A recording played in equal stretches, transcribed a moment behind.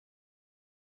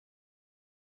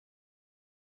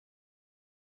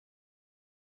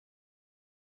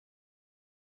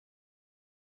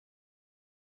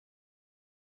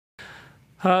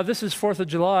This is 4th of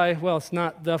July. Well, it's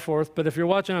not the 4th, but if you're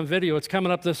watching on video, it's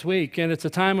coming up this week, and it's a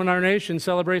time when our nation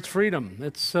celebrates freedom.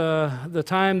 It's the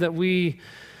time that we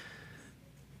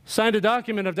signed a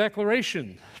document of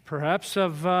declaration, perhaps,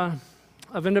 of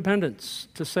independence,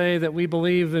 to say that we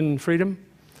believe in freedom,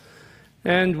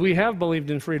 and we have believed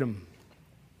in freedom.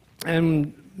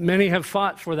 And many have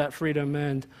fought for that freedom,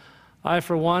 and I,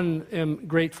 for one, am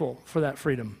grateful for that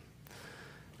freedom.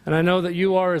 And I know that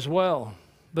you are as well.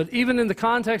 But even in the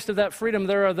context of that freedom,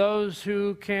 there are those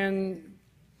who can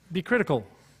be critical.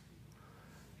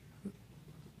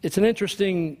 It's an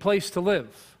interesting place to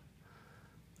live,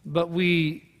 but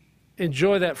we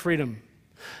enjoy that freedom.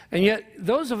 And yet,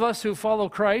 those of us who follow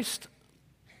Christ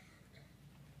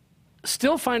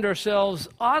still find ourselves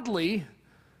oddly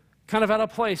kind of out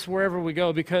of place wherever we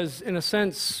go, because in a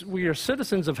sense, we are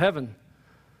citizens of heaven.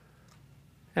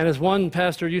 And as one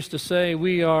pastor used to say,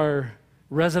 we are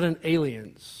resident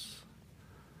aliens.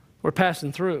 We're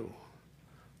passing through.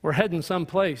 We're heading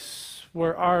someplace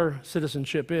where our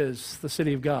citizenship is, the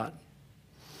city of God.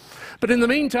 But in the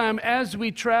meantime, as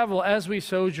we travel, as we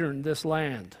sojourn this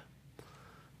land,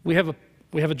 we have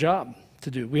a job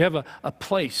to do. We have a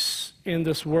place in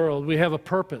this world. We have a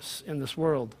purpose in this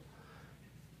world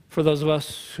for those of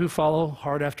us who follow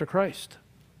hard after Christ.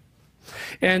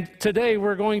 And today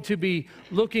we're going to be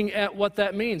looking at what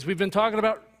that means. We've been talking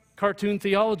about cartoon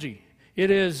theology.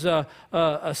 It is a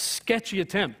sketchy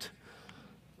attempt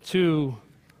to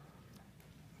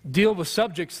deal with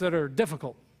subjects that are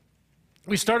difficult.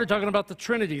 We started talking about the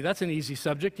Trinity. That's an easy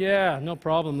subject. Yeah, no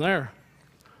problem there.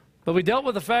 But we dealt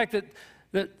with the fact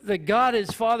that God is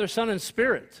Father, Son, and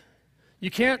Spirit. You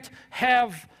can't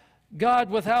have God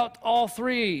without all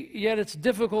three, yet it's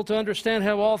difficult to understand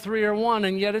how all three are one,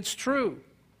 and yet it's true.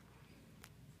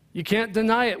 You can't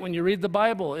deny it when you read the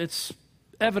Bible. It's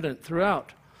evident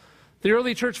throughout. The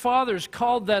early church fathers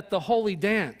called that the holy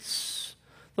dance,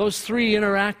 those three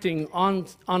interacting on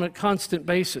a constant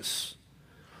basis.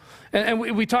 And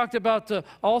we talked about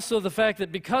also the fact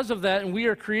that because of that, and we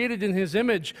are created in His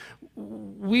image,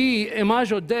 we,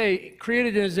 imago Dei,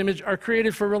 created in His image, are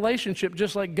created for relationship,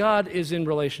 just like God is in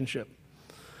relationship.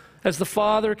 As the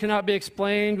Father cannot be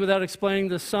explained without explaining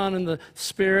the Son and the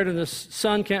Spirit, and the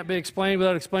Son can't be explained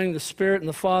without explaining the Spirit and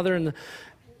the Father, and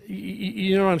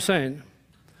you know what I'm saying?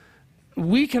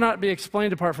 We cannot be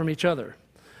explained apart from each other.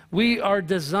 We are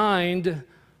designed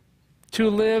to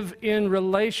live in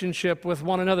relationship with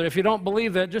one another. If you don't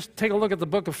believe that, just take a look at the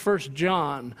book of 1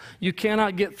 John. You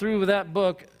cannot get through that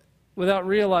book without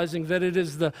realizing that it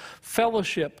is the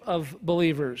fellowship of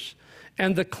believers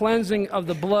and the cleansing of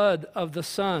the blood of the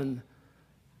Son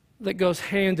that goes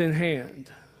hand in hand.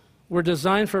 We're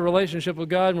designed for a relationship with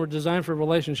God, and we're designed for a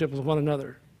relationship with one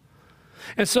another.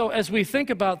 And so as we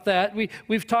think about that,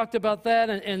 we've talked about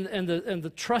that and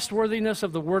the trustworthiness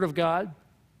of the Word of God.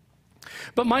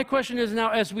 But my question is now,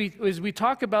 as we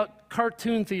talk about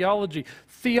cartoon theology,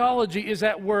 theology is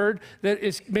that word that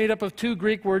is made up of two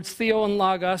Greek words, theo and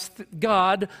logos,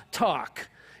 God, talk.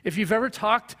 If you've ever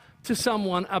talked to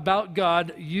someone about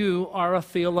God, you are a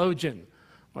theologian.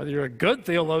 Whether you're a good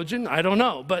theologian, I don't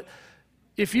know, but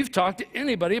if you've talked to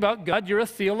anybody about God, you're a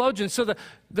theologian. So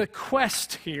the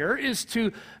quest here is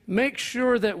to make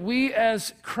sure that we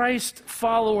as Christ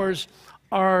followers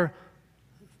are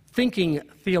thinking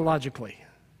theologically,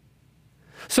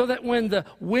 so that when the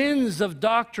winds of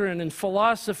doctrine and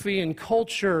philosophy and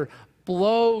culture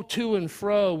blow to and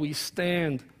fro, we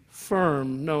stand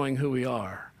firm knowing who we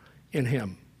are in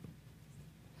Him.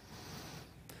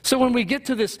 So when we get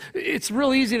to this, it's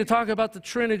real easy to talk about the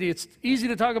Trinity. It's easy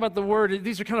to talk about the Word.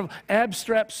 These are kind of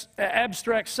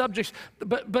abstract subjects,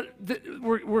 but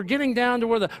we're getting down to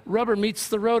where the rubber meets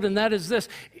the road, and that is this.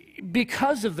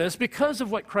 Because of this, because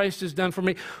of what Christ has done for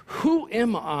me, who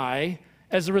am I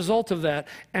as a result of that,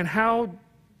 and how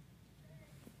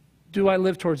do I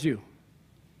live towards you?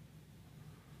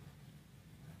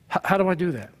 How do I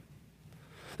do that?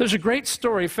 There's a great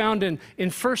story found in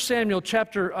 1 Samuel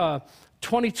chapter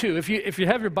 22. If you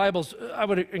have your Bibles, I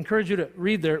would encourage you to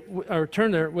read there or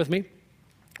turn there with me.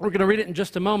 We're going to read it in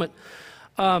just a moment.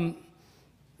 But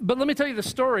let me tell you the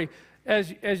story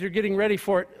as you're getting ready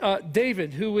for it.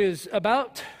 David, who is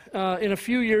about in a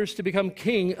few years to become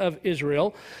king of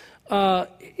Israel,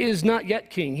 is not yet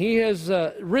king. He has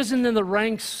risen in the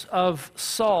ranks of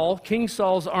Saul, King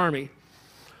Saul's army.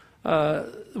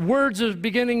 Words are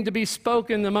beginning to be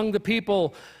spoken among the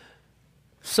people.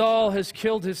 Saul has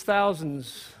killed his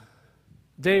thousands.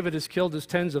 David has killed his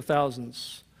tens of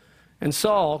thousands. And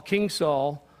Saul, King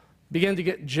Saul, began to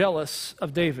get jealous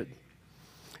of David.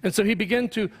 And so he began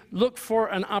to look for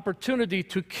an opportunity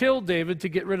to kill David to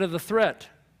get rid of the threat.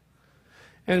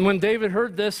 And when David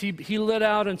heard this, he lit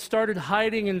out and started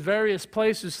hiding in various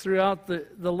places throughout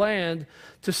the land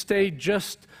to stay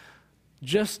just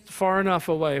far enough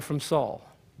away from Saul.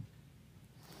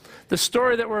 The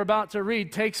story that we're about to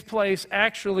read takes place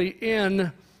actually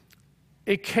in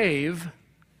a cave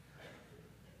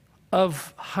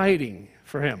of hiding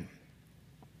for him.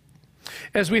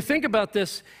 As we think about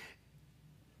this,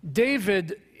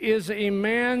 David is a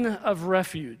man of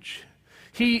refuge.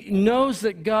 He knows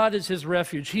that God is his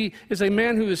refuge. He is a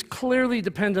man who is clearly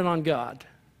dependent on God.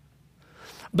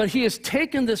 But he has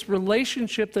taken this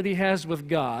relationship that he has with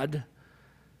God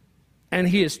and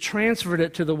he has transferred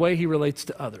it to the way he relates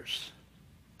to others.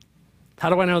 How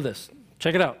do I know this?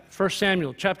 Check it out. 1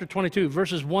 Samuel chapter 22,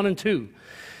 verses 1 and 2.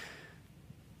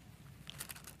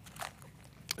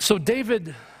 So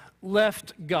David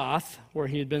left Gath, where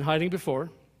he had been hiding before,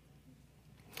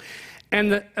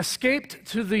 and escaped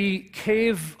to the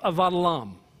cave of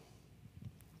Adullam.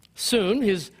 Soon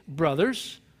his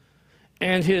brothers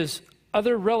and his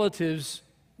other relatives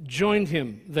joined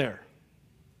him there.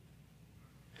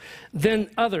 Then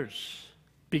others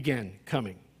began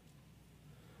coming.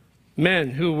 Men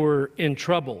who were in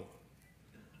trouble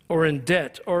or in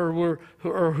debt or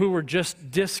who were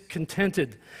just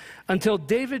discontented, until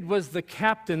David was the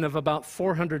captain of about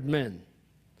 400 men.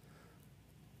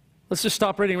 Let's just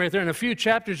stop reading right there. In a few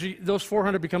chapters, those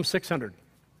 400 become 600.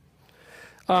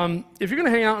 If you're going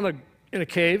to hang out in a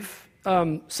cave,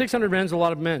 600 men is a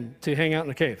lot of men to hang out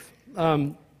in a cave.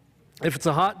 If it's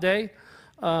a hot day,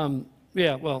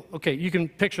 yeah, well, okay, you can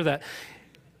picture that.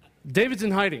 David's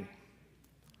in hiding.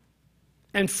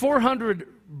 And 400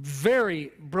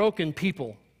 very broken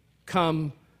people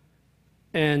come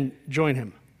and join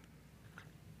him.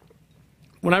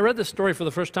 When I read this story for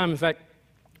the first time, in fact,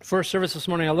 first service this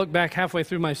morning, I looked back halfway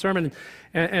through my sermon,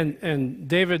 and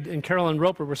David and Carolyn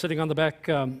Roper were sitting on the back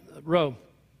row.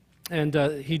 And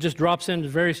he just drops into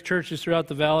various churches throughout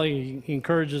the valley. He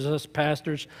encourages us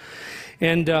pastors.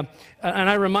 And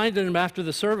I reminded him after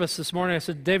the service this morning, I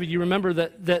said, David, you remember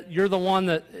that you're the one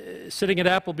that sitting at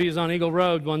Applebee's on Eagle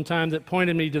Road one time that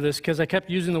pointed me to this because I kept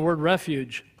using the word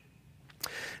refuge.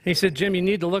 And he said, Jim, you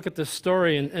need to look at this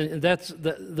story, and that's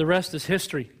the rest is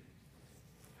history.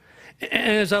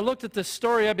 And as I looked at this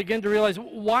story, I began to realize,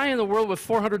 why in the world would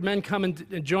 400 men come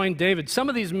and join David? Some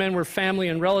of these men were family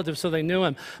and relatives, so they knew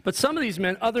him. But some of these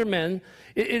men, other men,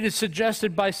 it is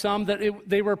suggested by some that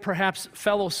they were perhaps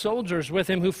fellow soldiers with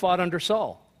him who fought under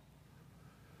Saul.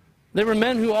 They were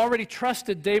men who already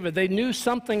trusted David. They knew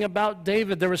something about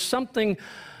David. There was something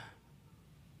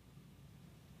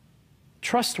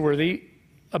trustworthy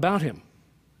about him.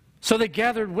 So they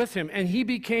gathered with him, and he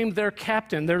became their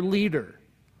captain, their leader.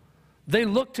 They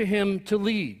looked to him to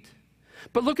lead.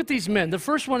 But look at these men. The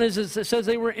first one is it says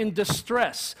they were in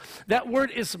distress. That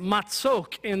word is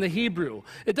matzok in the Hebrew.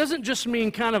 It doesn't just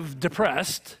mean kind of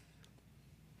depressed.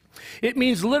 It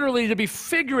means literally to be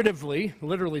figuratively,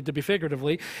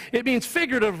 it means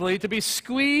figuratively to be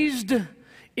squeezed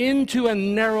into a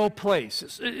narrow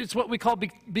place. It's what we call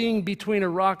being between a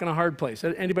rock and a hard place.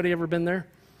 Anybody ever been there?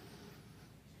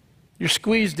 You're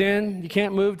squeezed in. You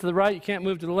can't move to the right. You can't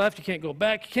move to the left. You can't go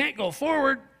back. You can't go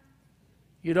forward.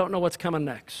 You don't know what's coming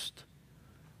next.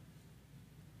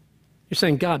 You're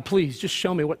saying, God, please, just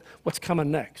show me what's coming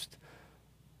next.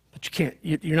 But you can't.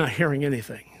 You're not hearing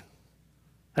anything.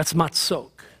 That's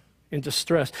matzok, in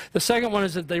distress. The second one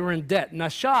is that they were in debt.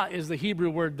 Nasha is the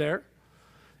Hebrew word there.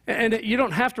 And you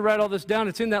don't have to write all this down.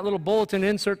 It's in that little bulletin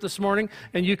insert this morning,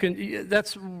 and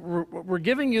we're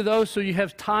giving you those so you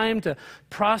have time to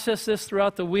process this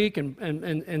throughout the week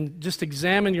and just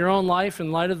examine your own life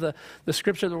in light of the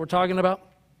scripture that we're talking about.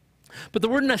 But the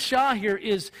word nasha here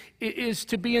is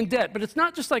to be in debt. But it's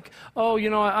not just like, oh,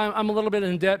 I'm a little bit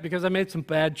in debt because I made some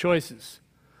bad choices.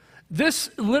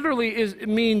 This literally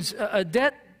means a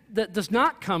debt that does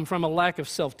not come from a lack of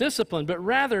self-discipline, but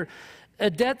rather a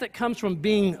debt that comes from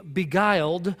being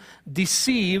beguiled,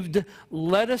 deceived,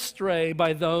 led astray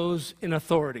by those in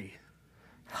authority.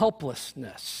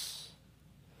 Helplessness.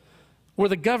 Where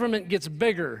the government gets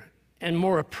bigger and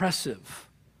more oppressive.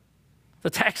 The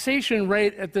taxation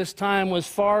rate at this time was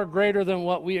far greater than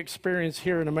what we experience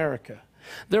here in America.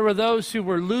 There were those who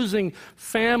were losing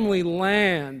family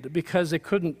land because they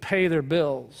couldn't pay their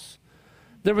bills.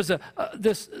 There was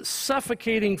this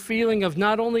suffocating feeling of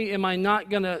not only am I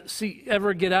not going to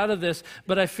ever get out of this,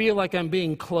 but I feel like I'm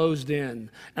being closed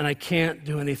in and I can't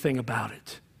do anything about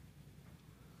it.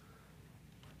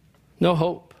 No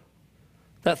hope.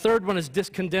 That third one is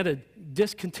discontented,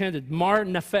 mar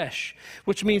nefesh,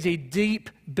 which means a deep,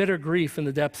 bitter grief in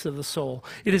the depths of the soul.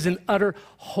 It is an utter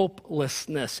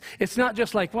hopelessness. It's not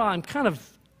just like, well, I'm kind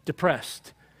of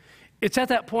depressed. It's at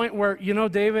that point where, you know,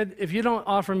 David, if you don't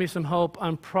offer me some hope,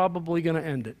 I'm probably going to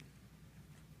end it.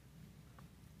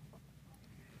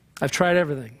 I've tried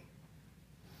everything.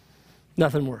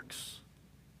 Nothing works.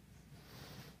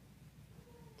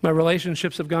 My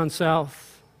relationships have gone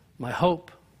south. My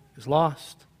hope is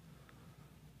lost.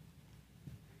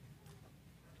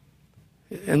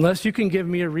 Unless you can give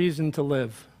me a reason to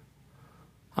live,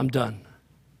 I'm done.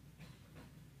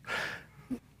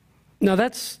 Now,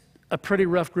 that's a pretty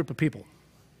rough group of people.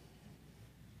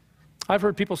 I've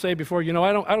heard people say before, you know,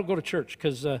 I don't go to church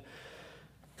because I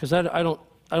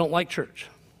don't like church.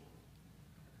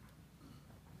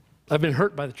 I've been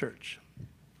hurt by the church.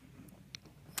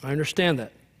 I understand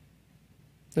that.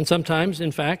 And sometimes,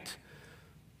 in fact,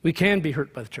 we can be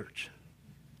hurt by the church.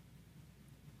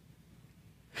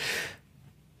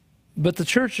 But the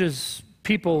church is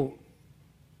people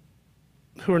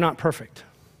who are not perfect.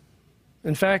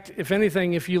 In fact, if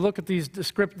anything, if you look at this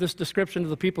description of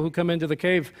the people who come into the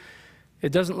cave,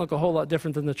 it doesn't look a whole lot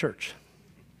different than the church.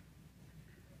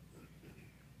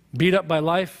 Beat up by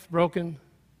life, broken,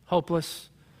 hopeless.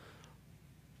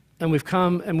 And we've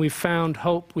come and we've found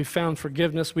hope, we've found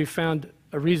forgiveness, we've found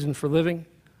a reason for living.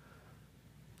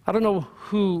 I don't know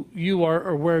who you are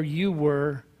or where you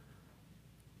were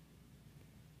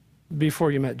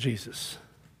before you met Jesus.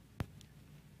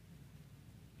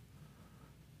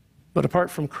 But apart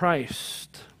from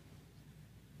Christ,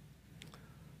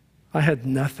 I had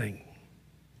nothing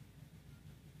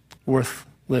worth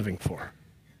living for.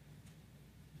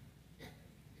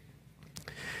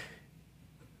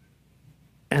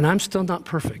 And I'm still not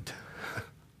perfect.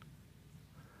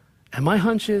 And my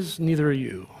hunch is neither are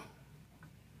you.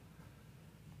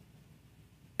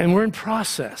 And we're in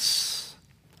process.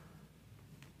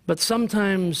 But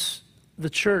sometimes the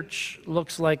church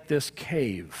looks like this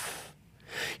cave.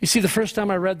 You see, the first time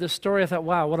I read this story, I thought,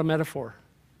 wow, what a metaphor.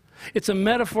 It's a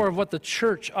metaphor of what the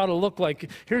church ought to look like.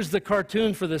 Here's the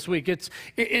cartoon for this week.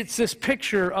 It's this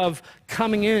picture of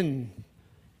coming in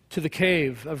to the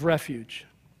cave of refuge.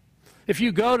 If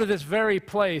you go to this very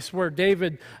place where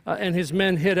David and his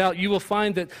men hid out, you will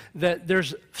find that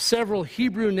there's several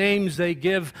Hebrew names they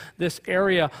give this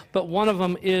area, but one of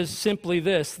them is simply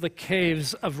this, the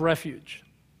caves of refuge,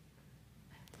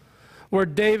 where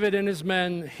David and his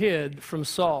men hid from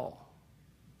Saul.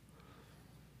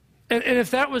 And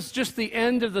if that was just the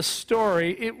end of the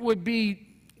story, it would be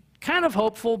kind of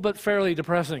hopeful but fairly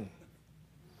depressing.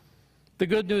 The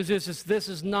good news is this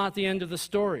is not the end of the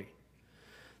story.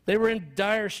 They were in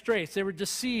dire straits. They were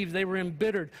deceived. They were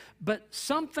embittered. But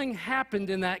something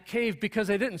happened in that cave because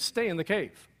they didn't stay in the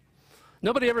cave.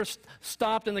 Nobody ever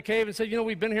stopped in the cave and said, you know,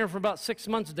 we've been here for about 6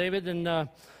 months, David, and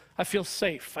I feel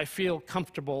safe. I feel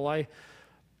comfortable. I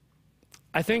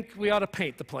think we ought to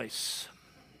paint the place.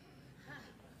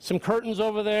 Some curtains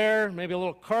over there, maybe a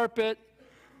little carpet.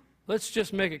 Let's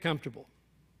just make it comfortable.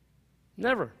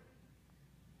 Never.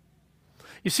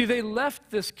 You see, they left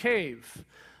this cave.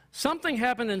 Something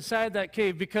happened inside that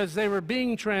cave because they were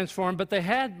being transformed, but they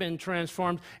had been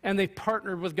transformed, and they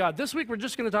partnered with God. This week, we're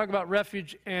just going to talk about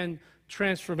refuge and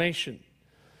transformation.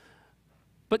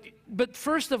 But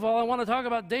first of all, I want to talk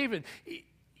about David.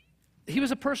 He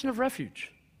was a person of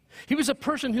refuge. He was a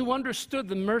person who understood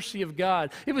the mercy of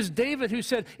God. It was David who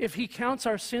said, if he counts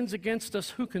our sins against us,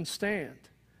 who can stand?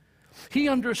 He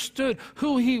understood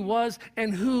who he was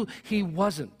and who he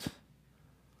wasn't.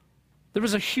 There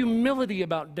was a humility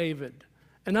about David,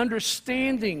 an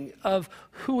understanding of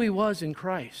who he was in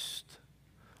Christ.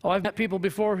 Oh, I've met people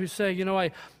before who say, you know,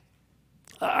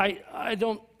 I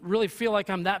don't really feel like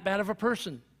I'm that bad of a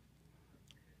person.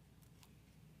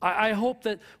 I hope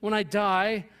that when I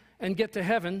die and get to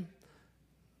heaven,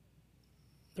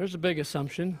 there's a big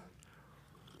assumption,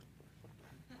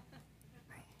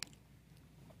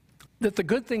 that the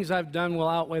good things I've done will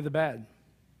outweigh the bad.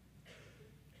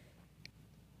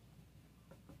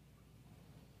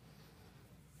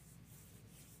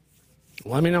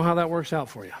 Let me know how that works out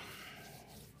for you.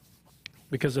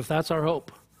 Because if that's our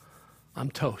hope,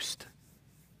 I'm toast.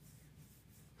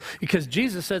 Because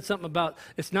Jesus said something about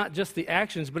it's not just the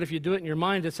actions, but if you do it in your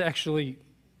mind, it's actually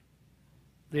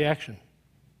the action.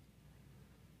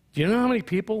 Do you know how many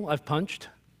people I've punched?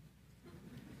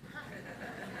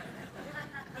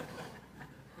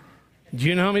 Do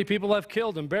you know how many people I've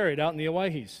killed and buried out in the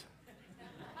Owyhees?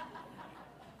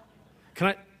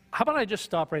 How about I just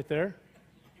stop right there?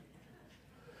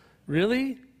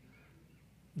 Really?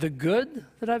 The good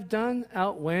that I've done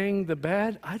outweighing the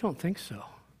bad? I don't think so.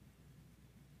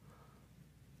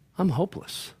 I'm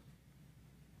hopeless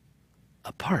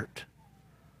apart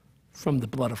from the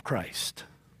blood of Christ,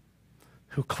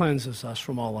 who cleanses us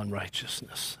from all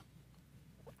unrighteousness.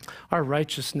 Our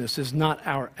righteousness is not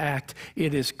our act.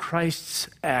 It is Christ's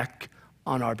act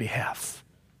on our behalf.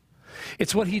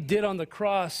 It's what he did on the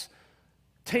cross,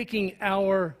 taking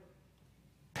our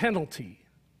penalty,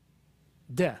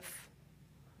 death.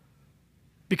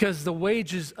 Because the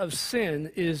wages of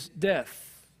sin is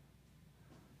death.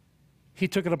 He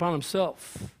took it upon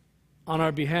himself on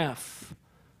our behalf.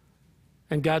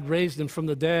 And God raised him from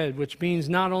the dead, which means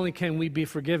not only can we be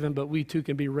forgiven, but we too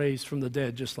can be raised from the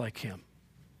dead just like him.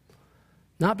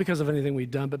 Not because of anything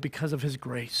we've done, but because of his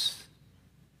grace.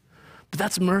 But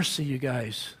that's mercy, you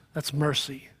guys. That's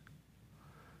mercy.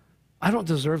 I don't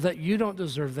deserve that. You don't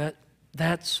deserve that.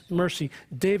 That's mercy.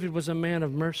 David was a man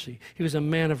of mercy. He was a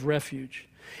man of refuge.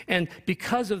 And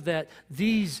because of that,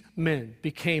 these men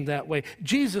became that way.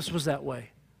 Jesus was that way.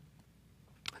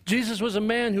 Jesus was a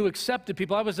man who accepted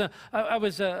people. I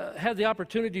had the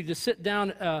opportunity to sit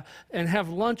down and have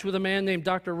lunch with a man named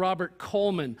Dr. Robert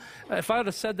Coleman. If I would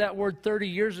have said that word 30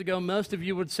 years ago, most of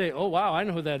you would say, oh, wow, I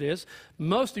know who that is.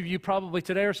 Most of you probably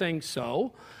today are saying,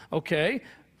 so, okay.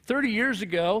 30 years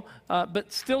ago,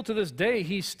 but still to this day,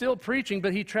 he's still preaching,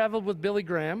 but he traveled with Billy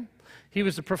Graham. He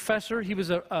was a professor. He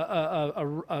was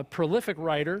a prolific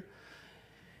writer.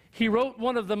 He wrote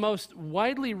one of the most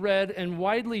widely read and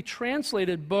widely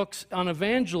translated books on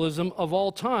evangelism of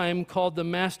all time called The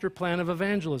Master Plan of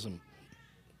Evangelism.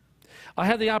 I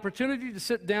had the opportunity to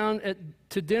sit down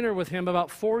to dinner with him about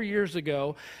 4 years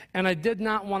ago, and I did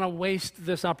not want to waste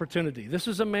this opportunity. This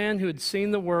is a man who had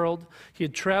seen the world. He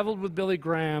had traveled with Billy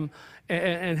Graham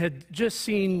and had just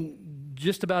seen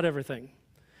just about everything.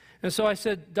 And so I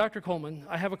said, Dr. Coleman,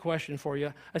 I have a question for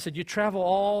you. I said, you travel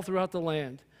all throughout the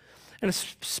land. And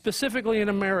specifically in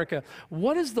America,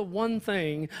 what is the one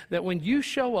thing that when you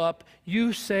show up,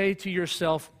 you say to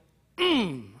yourself,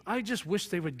 I just wish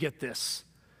they would get this?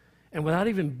 And without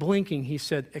even blinking, he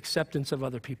said, acceptance of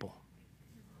other people.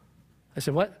 I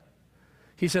said, what?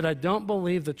 He said, I don't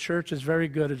believe the church is very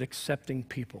good at accepting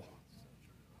people.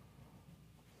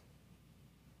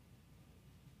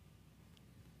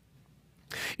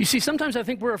 You see, sometimes I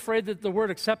think we're afraid that the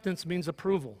word acceptance means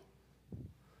approval.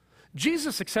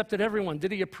 Jesus accepted everyone.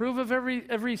 Did he approve of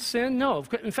every sin? No.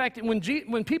 In fact,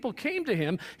 when people came to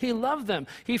him, he loved them.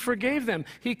 He forgave them.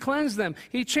 He cleansed them.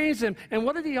 He changed them. And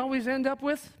what did he always end up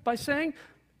with by saying?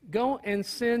 Go and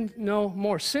sin no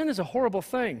more. Sin is a horrible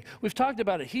thing. We've talked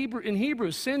about it. In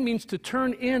Hebrew, sin means to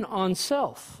turn in on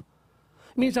self.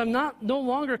 It means I'm no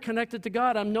longer connected to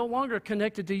God. I'm no longer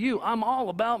connected to you. I'm all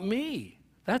about me.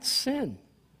 That's sin.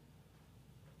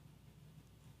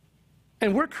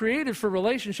 And we're created for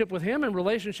relationship with him and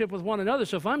relationship with one another.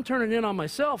 So if I'm turning in on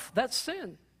myself, that's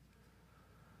sin.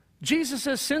 Jesus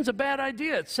says sin's a bad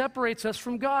idea. It separates us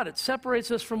from God. It separates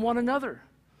us from one another.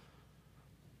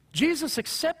 Jesus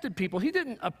accepted people. He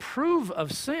didn't approve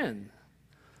of sin.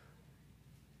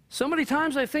 So many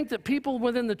times I think that people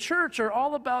within the church are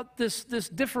all about this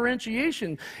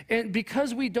differentiation. And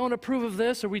because we don't approve of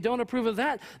this or we don't approve of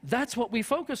that, that's what we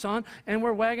focus on, and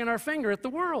we're wagging our finger at the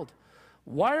world.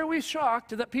 Why are we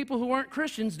shocked that people who aren't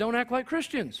Christians don't act like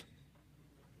Christians?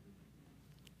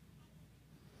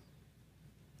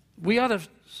 We ought to,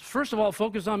 first of all,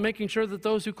 focus on making sure that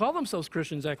those who call themselves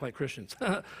Christians act like Christians.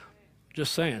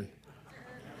 Just saying.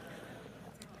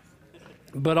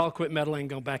 But I'll quit meddling and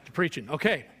go back to preaching.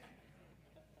 Okay.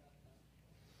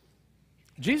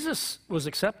 Jesus was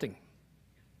accepting.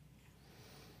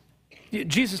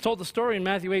 Jesus told the story in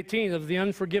Matthew 18 of the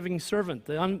unforgiving servant.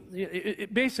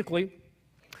 Basically,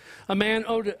 a man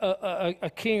owed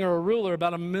a king or a ruler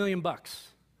about $1 million.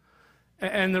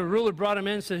 And the ruler brought him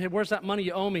in and said, hey, where's that money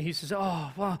you owe me? He says,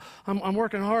 oh, well, I'm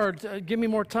working hard. Give me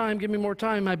more time. Give me more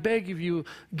time. I beg of you.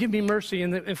 Give me mercy.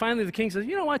 And finally the king says,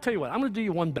 you know what? I tell you what. I'm going to do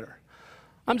you one better.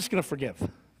 I'm just going to forgive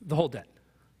the whole debt.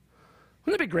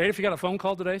 Wouldn't it be great if you got a phone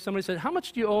call today? Somebody said, how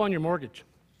much do you owe on your mortgage?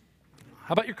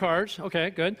 How about your cars?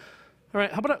 Okay, good. All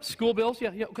right, how about school bills?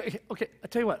 Yeah, okay. I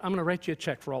tell you what, I'm going to write you a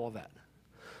check for all of that.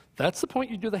 That's the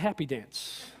point you do the happy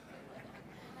dance.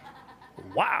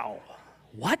 Wow.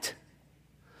 What?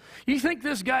 You think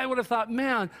this guy would have thought,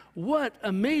 man, what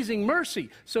amazing mercy.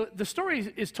 So the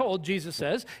story is told, Jesus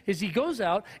says, is he goes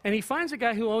out and he finds a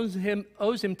guy who owes him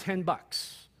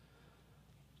 $10.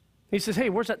 He says, hey,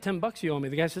 where's that $10 you owe me?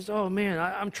 The guy says, oh, man,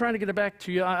 I'm trying to get it back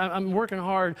to you. I'm working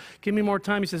hard. Give me more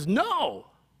time. He says, no.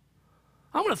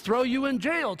 I'm going to throw you in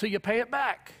jail till you pay it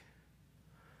back.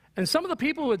 And some of the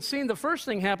people who had seen the first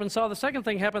thing happen saw the second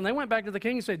thing happen. They went back to the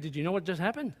king and said, did you know what just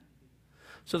happened?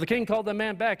 So the king called the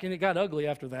man back, and it got ugly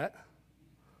after that.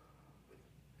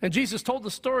 And Jesus told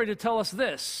the story to tell us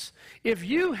this: if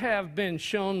you have been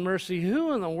shown mercy,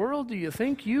 who in the world do you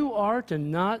think you are to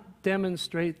not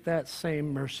demonstrate that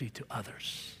same mercy to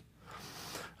others?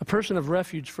 A person of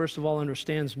refuge, first of all,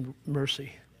 understands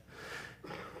mercy.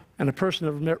 And a person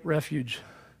of refuge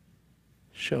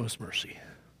shows mercy.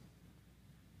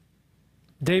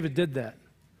 David did that.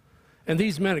 And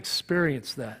these men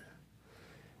experienced that.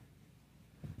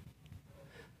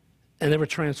 And they were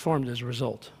transformed as a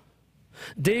result.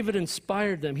 David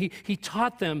inspired them. He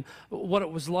taught them what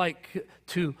it was like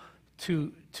to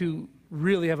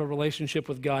really have a relationship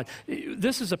with God.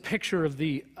 This is a picture of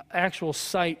the actual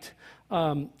site.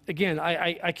 Again,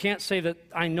 I can't say that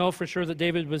I know for sure that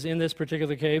David was in this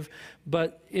particular cave,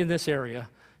 but in this area.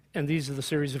 And these are the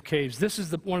series of caves. This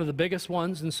is one of the biggest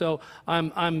ones, and so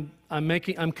I'm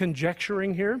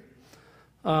conjecturing here.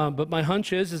 But my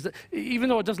hunch is that even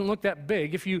though it doesn't look that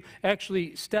big, if you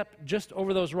actually step just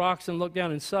over those rocks and look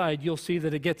down inside, you'll see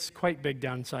that it gets quite big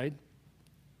down inside.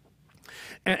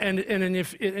 And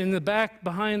if in the back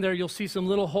behind there, you'll see some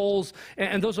little holes,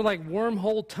 and those are like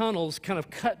wormhole tunnels kind of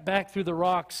cut back through the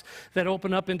rocks that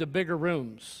open up into bigger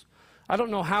rooms. I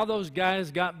don't know how those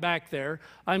guys got back there.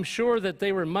 I'm sure that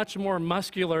they were much more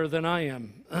muscular than I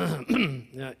am.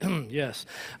 Yes.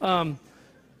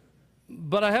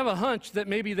 But I have a hunch that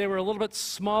maybe they were a little bit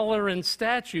smaller in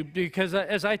stature, because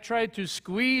as I tried to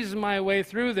squeeze my way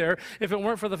through there, if it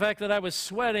weren't for the fact that I was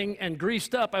sweating and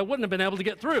greased up, I wouldn't have been able to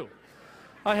get through.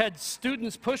 I had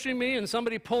students pushing me and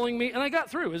somebody pulling me, and I got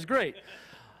through. It was great.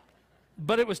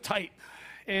 But it was tight.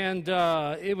 And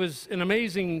it was an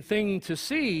amazing thing to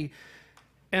see.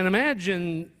 And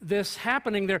imagine this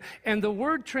happening there. And the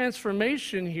word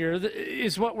transformation here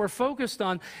is what we're focused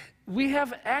on. We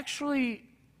have actually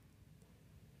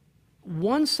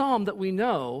one psalm that we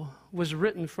know was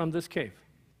written from this cave.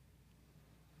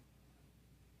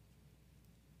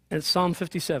 And it's Psalm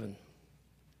 57.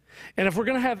 And if we're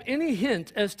going to have any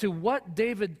hint as to what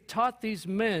David taught these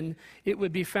men, it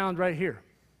would be found right here.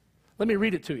 Let me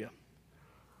read it to you.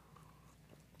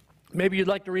 Maybe you'd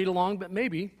like to read along, but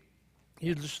maybe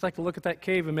you'd just like to look at that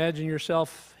cave. Imagine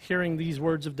yourself hearing these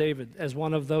words of David as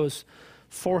one of those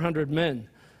 400 men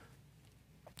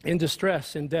in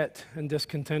distress, in debt, and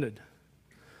discontented.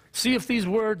 See if these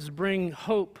words bring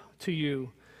hope to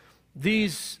you.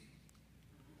 These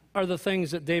are the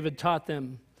things that David taught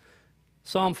them.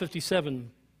 Psalm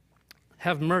 57,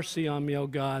 have mercy on me, O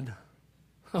God.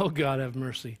 Oh God, have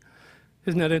mercy.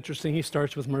 Isn't that interesting? He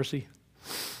starts with mercy.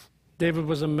 David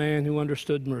was a man who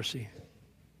understood mercy.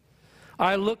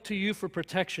 I look to you for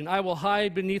protection. I will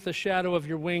hide beneath the shadow of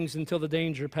your wings until the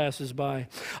danger passes by.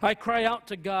 I cry out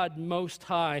to God Most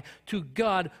High, to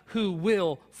God who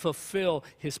will fulfill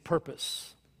his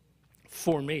purpose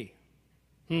for me.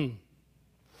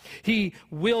 He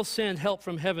will send help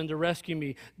from heaven to rescue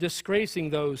me, disgracing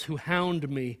those who hound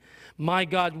me. My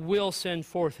God will send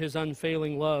forth his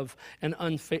unfailing love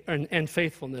and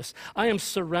faithfulness. I am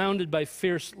surrounded by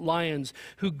fierce lions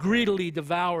who greedily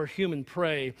devour human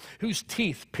prey, whose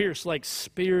teeth pierce like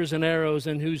spears and arrows,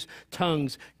 and whose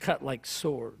tongues cut like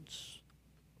swords.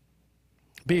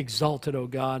 Be exalted, O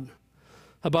God,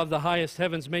 above the highest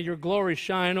heavens. May your glory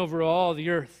shine over all the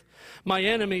earth. My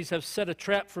enemies have set a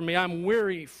trap for me. I'm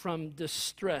weary from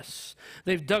distress.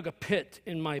 They've dug a pit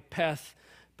in my path,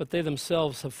 but they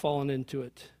themselves have fallen into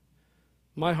it.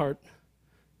 My heart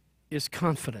is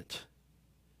confident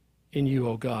in you,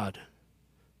 O God.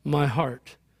 My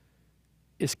heart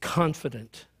is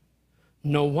confident.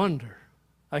 No wonder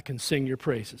I can sing your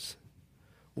praises.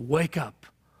 Wake up,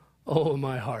 O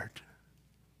my heart.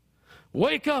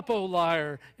 Wake up, O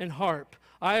lyre and harp.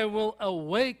 I will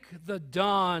awake the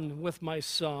dawn with my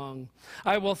song.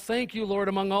 I will thank you, Lord,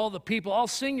 among all the people. I'll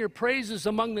sing your praises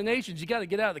among the nations. You got to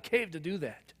get out of the cave to do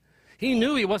that. He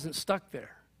knew he wasn't stuck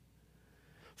there.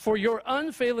 For your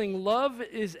unfailing love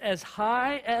is as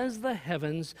high as the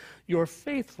heavens. Your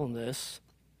faithfulness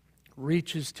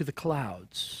reaches to the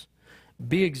clouds.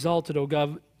 Be exalted, O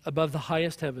God, above the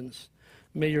highest heavens.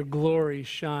 May your glory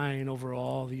shine over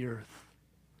all the earth.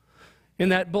 In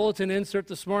that bulletin insert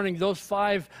this morning, those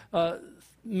 5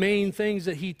 main things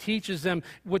that he teaches them,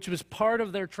 which was part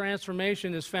of their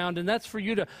transformation, is found. And that's for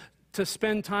you to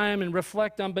spend time and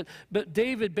reflect on. But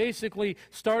David basically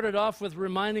started off with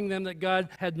reminding them that God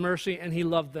had mercy and he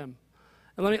loved them.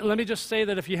 And let me just say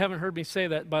that if you haven't heard me say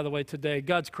that, by the way, today,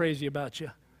 God's crazy about you.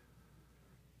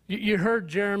 You heard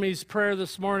Jeremy's prayer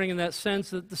this morning in that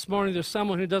sense that this morning there's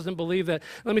someone who doesn't believe that.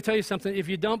 Let me tell you something. If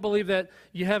you don't believe that,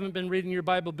 you haven't been reading your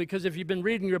Bible, because if you've been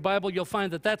reading your Bible, you'll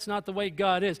find that that's not the way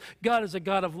God is. God is a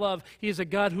God of love. He is a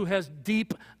God who has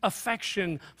deep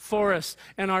affection for us.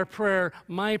 And our prayer,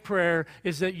 my prayer,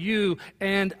 is that you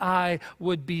and I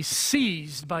would be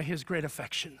seized by his great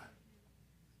affection.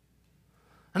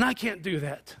 And I can't do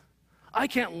that. I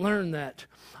can't learn that.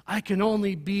 I can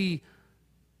only be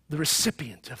the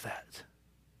recipient of that.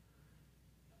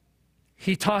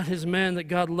 He taught his men that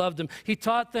God loved them. He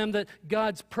taught them that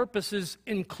God's purposes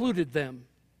included them.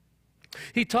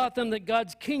 He taught them that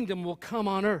God's kingdom will come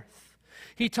on earth.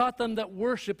 He taught them that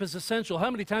worship is essential. How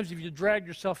many times have you dragged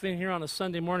yourself in here on a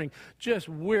Sunday morning just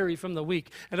weary from the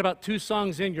week, and about 2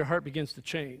 songs in, your heart begins to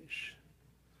change?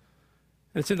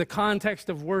 And it's in the context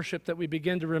of worship that we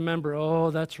begin to remember,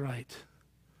 oh, that's right.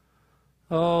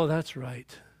 Oh, that's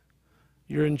right.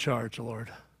 You're in charge, Lord.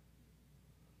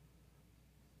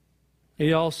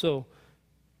 He also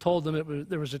told them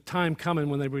there was a time coming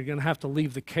when they were going to have to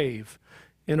leave the cave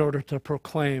in order to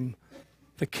proclaim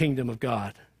the kingdom of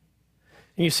God.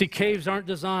 And you see, caves aren't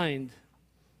designed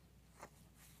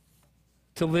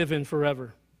to live in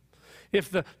forever. If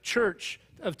the church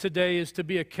of today is to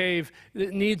be a cave,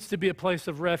 it needs to be a place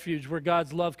of refuge where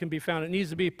God's love can be found. It needs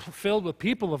to be filled with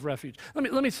people of refuge.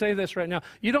 Let me say this right now.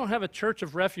 You don't have a church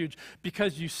of refuge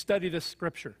because you study this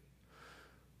scripture.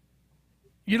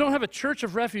 You don't have a church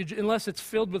of refuge unless it's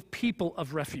filled with people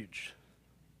of refuge.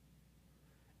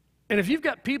 And if you've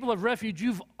got people of refuge,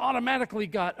 you've automatically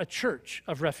got a church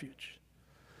of refuge.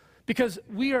 Because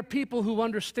we are people who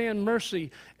understand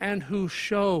mercy and who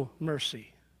show mercy.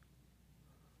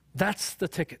 That's the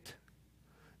ticket.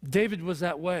 David was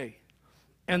that way.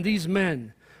 And these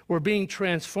men were being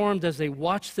transformed as they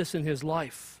watched this in his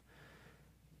life,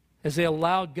 as they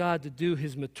allowed God to do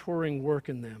his maturing work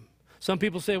in them. Some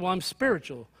people say, well, I'm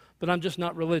spiritual, but I'm just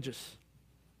not religious.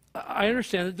 I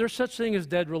understand that there's such thing as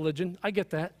dead religion. I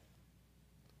get that.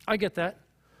 I get that.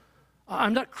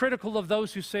 I'm not critical of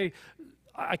those who say,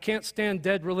 I can't stand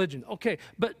dead religion. Okay,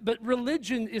 but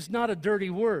religion is not a dirty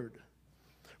word.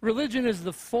 Religion is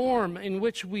the form in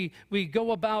which we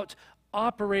go about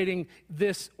operating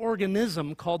this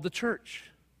organism called the church.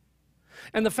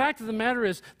 And the fact of the matter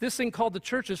is, this thing called the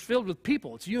church is filled with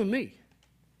people. It's you and me.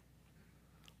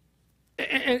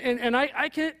 And I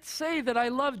can't say that I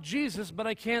love Jesus, but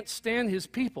I can't stand his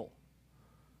people.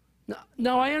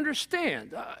 Now I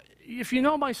understand. If you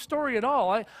know my story at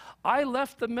all, I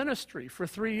left the ministry for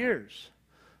 3 years.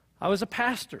 I was a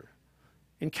pastor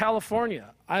in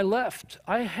California. I left.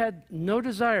 I had no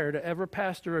desire to ever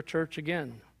pastor a church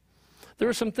again. There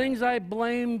were some things I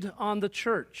blamed on the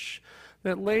church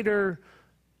that later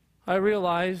I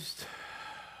realized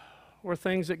were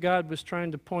things that God was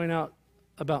trying to point out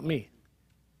about me.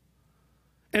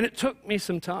 And it took me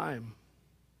some time.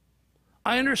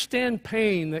 I understand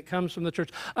pain that comes from the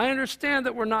church. I understand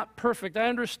that we're not perfect. I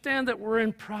understand that we're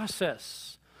in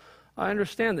process. I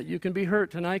understand that you can be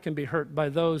hurt and I can be hurt by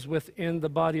those within the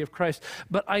body of Christ.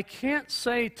 But I can't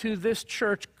say to this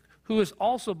church, who is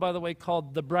also, by the way,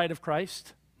 called the bride of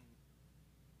Christ,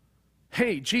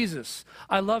 hey, Jesus,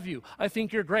 I love you. I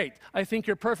think you're great. I think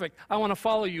you're perfect. I want to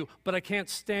follow you, but I can't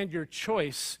stand your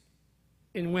choice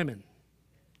in women.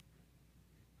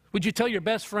 Would you tell your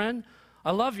best friend,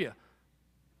 I love you,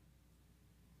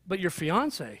 but your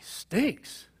fiance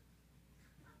stinks?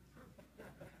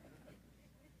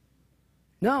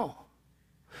 No.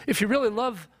 If you really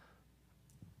love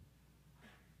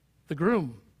the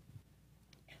groom,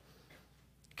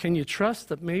 can you trust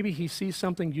that maybe he sees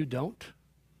something you don't?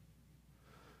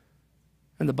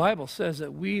 And the Bible says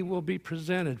that we will be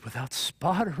presented without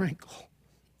spot or wrinkle.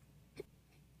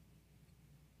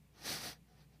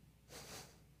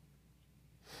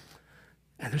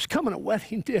 And there's coming a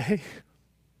wedding day.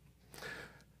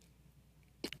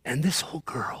 And this old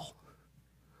girl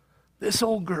is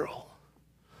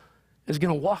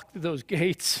going to walk through those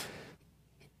gates.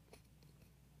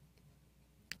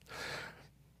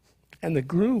 And the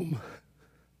groom,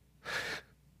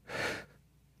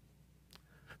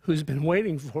 who's been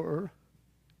waiting for her,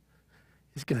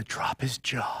 is going to drop his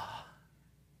jaw.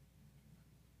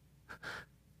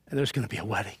 And there's going to be a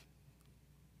wedding.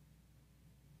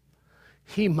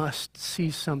 He must see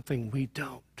something we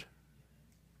don't.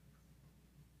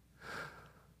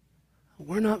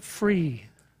 We're not free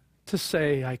to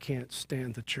say, I can't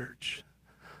stand the church.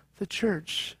 The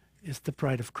church is the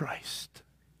bride of Christ.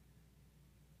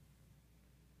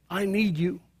 I need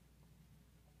you.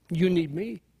 You need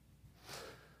me.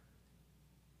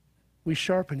 We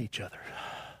sharpen each other.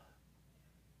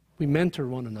 We mentor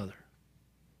one another.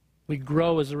 We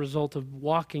grow as a result of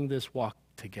walking this walk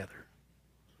together.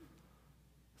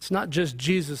 It's not just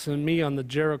Jesus and me on the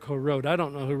Jericho Road. I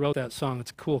don't know who wrote that song.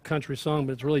 It's a cool country song,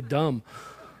 but it's really dumb.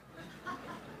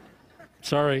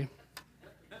 Sorry.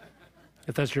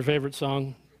 If that's your favorite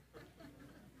song,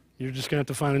 you're just going to have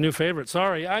to find a new favorite.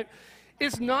 Sorry.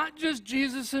 It's not just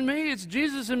Jesus and me. It's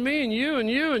Jesus and me and you and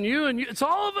you and you and you. It's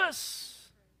all of us.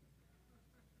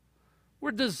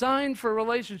 We're designed for a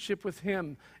relationship with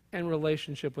Him and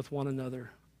relationship with one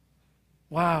another.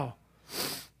 Wow.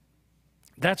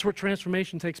 That's where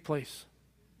transformation takes place.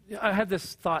 I had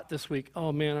this thought this week.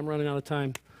 Oh, man, I'm running out of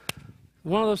time.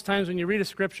 One of those times when you read a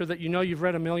scripture that you know you've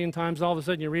read a million times, all of a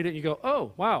sudden you read it and you go,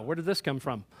 oh, wow, where did this come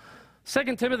from?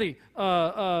 2 Timothy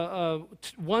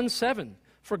 1:7.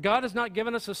 For God has not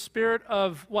given us a spirit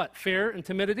of what? Fear and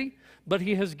timidity, but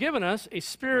He has given us a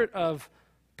spirit of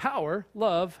power,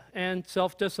 love, and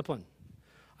self-discipline.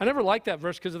 I never liked that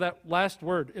verse because of that last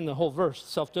word in the whole verse,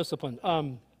 self-discipline.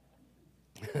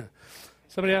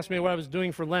 Somebody asked me what I was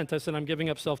doing for Lent. I said, I'm giving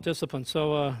up self-discipline.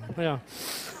 So, yeah.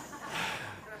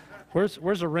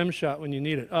 Where's a rim shot when you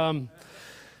need it?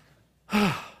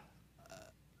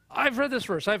 I've read this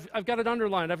verse. I've got it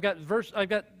underlined. I've got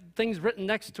things written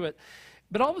next to it.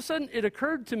 But all of a sudden, it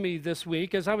occurred to me this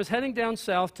week as I was heading down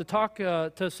south to talk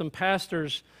to some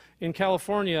pastors in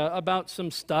California about some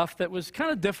stuff that was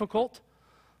kind of difficult.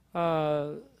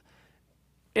 And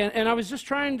I was just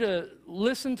trying to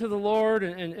listen to the Lord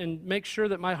and make sure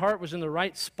that my heart was in the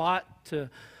right spot to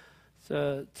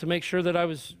make sure that I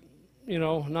was,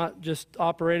 not just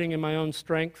operating in my own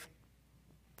strength.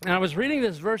 And I was reading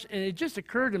this verse, and it just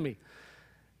occurred to me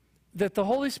that the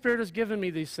Holy Spirit has given me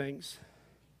these things.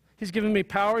 He's given me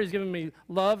power. He's given me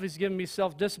love. He's given me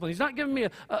self-discipline. He's not given me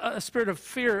a spirit of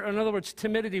fear. In other words,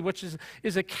 timidity, which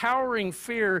is a cowering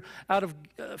fear out of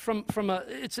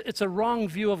it's a wrong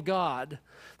view of God.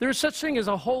 There's such thing as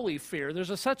a holy fear.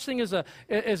 There's such thing as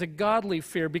a godly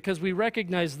fear, because we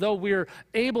recognize though we're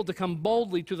able to come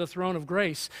boldly to the throne of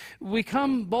grace, we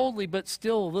come boldly but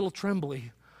still a little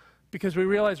trembly, because we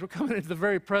realize we're coming into the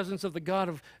very presence of the God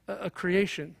of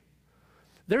creation.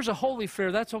 There's a holy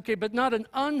fear, that's okay, but not an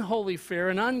unholy fear,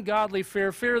 an ungodly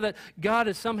fear, fear that God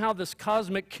is somehow this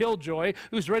cosmic killjoy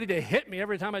who's ready to hit me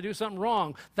every time I do something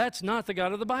wrong. That's not the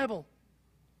God of the Bible.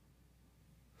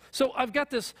 So I've got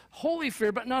this holy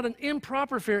fear, but not an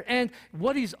improper fear. And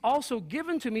what He's also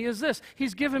given to me is this.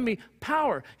 He's given me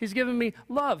power. He's given me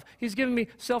love. He's given me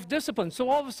self-discipline. So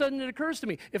all of a sudden it occurs to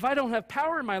me, if I don't have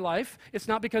power in my life, it's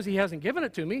not because He hasn't given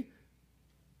it to me.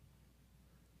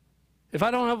 If I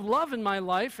don't have love in my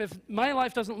life, if my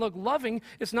life doesn't look loving,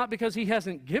 it's not because He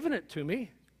hasn't given it to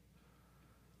me.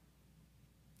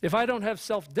 If I don't have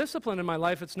self-discipline in my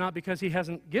life, it's not because He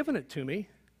hasn't given it to me.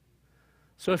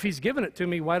 So if He's given it to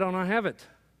me, why don't I have it?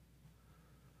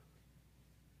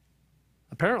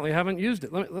 Apparently I haven't used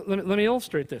it. Let me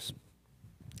illustrate this.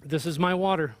 This is my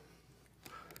water.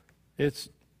 It's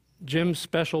Jim's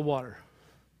special water.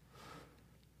 It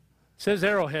says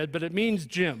Arrowhead, but it means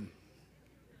Jim.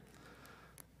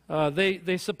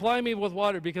 They supply me with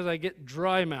water because I get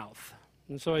dry mouth,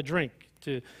 and so I drink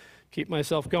to keep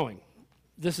myself going.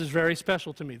 This is very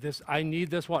special to me. I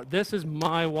need this water. This is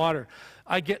my water.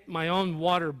 I get my own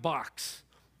water box.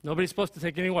 Nobody's supposed to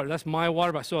take any water. That's my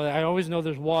water box. So I always know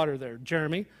there's water there.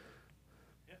 Jeremy,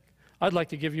 yeah. I'd like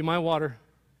to give you my water.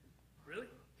 Really?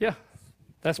 Yeah.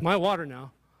 That's my water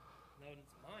now. No, it's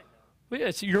mine now. Well,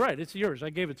 yeah, you're right. It's yours. I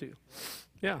gave it to you.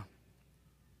 Yeah.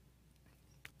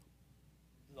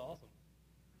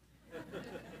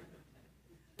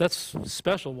 That's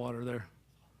special water there.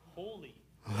 Holy.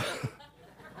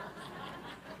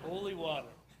 Holy water.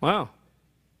 Wow.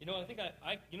 You know, I think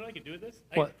you know what I could do with this?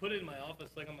 What? I could put it in my office,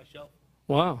 like on my shelf.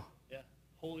 Wow. Yeah.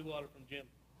 Holy water from Jim.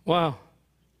 Wow.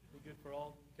 Be good for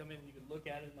all. Come in and you can look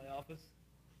at it in my office.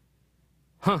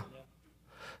 Huh. Yeah.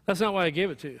 That's not why I gave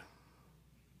it to you.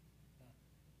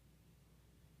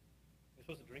 You're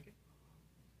supposed to drink it?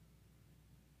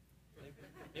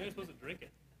 You're supposed to drink it.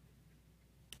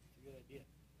 It's a good idea.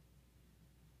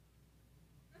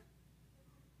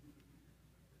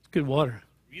 It's good water.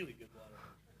 Really good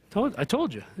water. I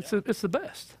told you. It's the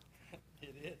best.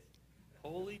 It is.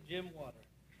 Holy Jim water.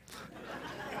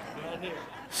 Get on here.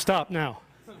 Stop now.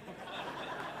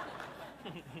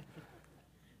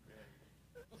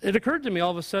 It occurred to me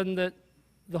all of a sudden that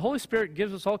the Holy Spirit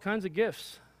gives us all kinds of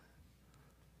gifts.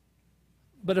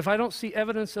 But if I don't see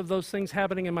evidence of those things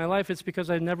happening in my life, it's because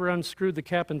I never unscrewed the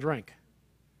cap and drank.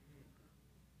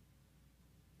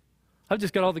 I've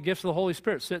just got all the gifts of the Holy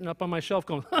Spirit sitting up on my shelf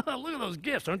going, look at those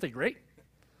gifts, aren't they great?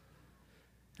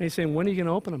 And He's saying, when are you going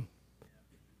to open them?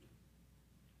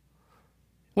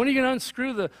 When are you going to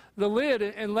unscrew the lid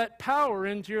and let power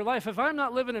into your life? If I'm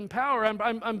not living in power,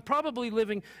 I'm probably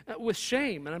living with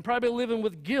shame, and I'm probably living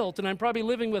with guilt, and I'm probably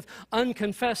living with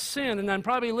unconfessed sin, and I'm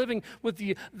probably living with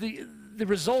the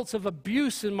results of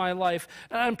abuse in my life,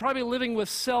 and I'm probably living with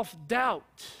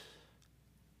self-doubt.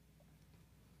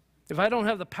 If I don't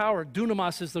have the power,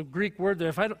 dunamis is the Greek word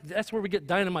there. That's where we get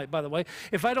dynamite, by the way.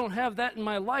 If I don't have that in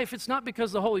my life, it's not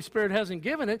because the Holy Spirit hasn't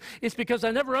given it. It's because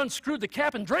I never unscrewed the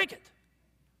cap and drank it.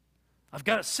 I've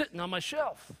got it sitting on my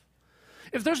shelf.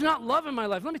 If there's not love in my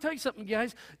life, let me tell you something,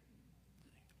 guys.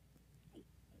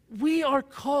 We are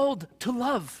called to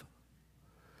love.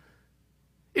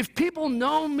 If people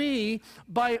know me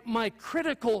by my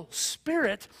critical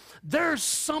spirit, there's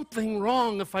something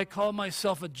wrong if I call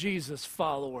myself a Jesus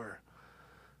follower.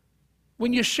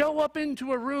 When you show up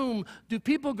into a room, do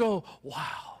people go,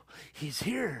 wow, he's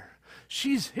here,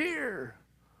 she's here?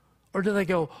 Or do they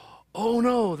go, oh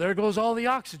no, there goes all the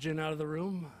oxygen out of the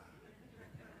room?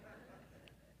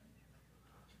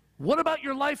 What about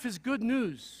your life is good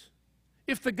news?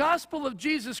 If the gospel of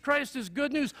Jesus Christ is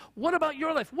good news, what about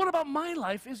your life? What about my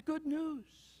life is good news?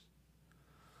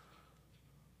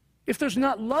 If there's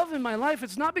not love in my life,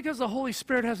 it's not because the Holy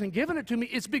Spirit hasn't given it to me.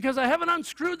 It's because I haven't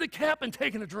unscrewed the cap and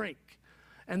taken a drink.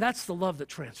 And that's the love that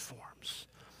transforms.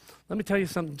 Let me tell you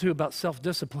something, too, about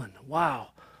self-discipline. Wow.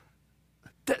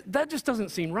 That just doesn't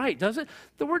seem right, does it?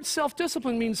 The word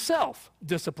self-discipline means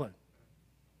self-discipline.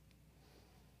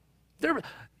 There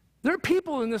are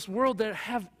people in this world that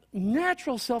have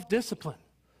natural self-discipline.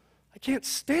 I can't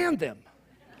stand them.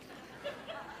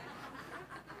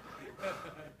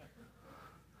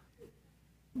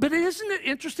 But isn't it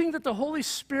interesting that the Holy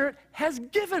Spirit has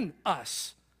given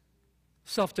us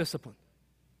self-discipline?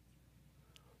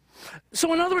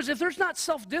 So in other words, if there's not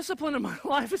self-discipline in my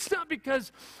life, it's not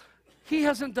because He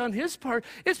hasn't done His part.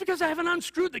 It's because I haven't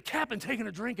unscrewed the cap and taken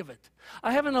a drink of it.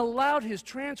 I haven't allowed His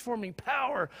transforming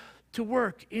power to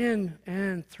work in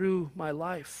and through my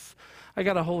life. I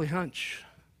got a holy hunch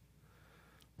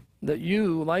that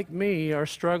you, like me, are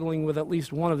struggling with at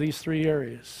least one of these three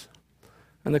areas.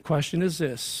 And the question is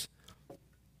this: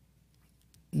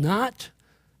 not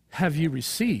have you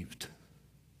received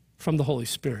from the Holy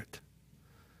Spirit,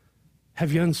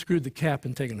 have you unscrewed the cap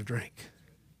and taken a drink?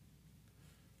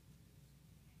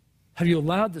 Have you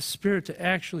allowed the Spirit to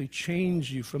actually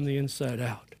change you from the inside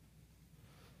out?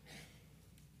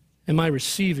 Am I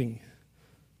receiving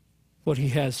what He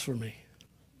has for me?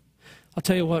 I'll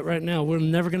tell you what, right now, we're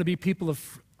never going to be people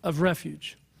of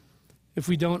refuge if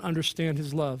we don't understand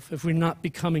His love, if we're not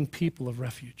becoming people of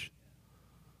refuge.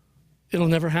 It'll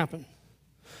never happen.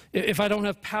 If I don't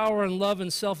have power and love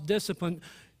and self-discipline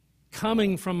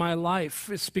coming from my life,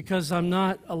 it's because I'm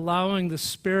not allowing the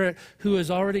Spirit, who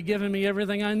has already given me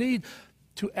everything I need,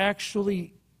 to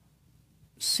actually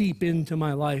seep into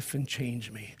my life and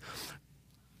change me.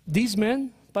 These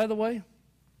men, by the way,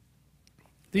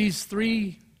 these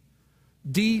 3D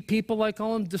people, I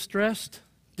call them, distressed,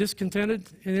 discontented,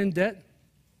 and in debt,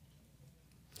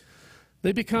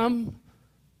 they become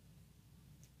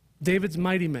David's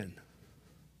mighty men,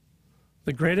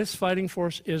 the greatest fighting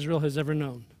force Israel has ever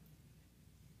known.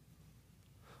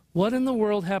 What in the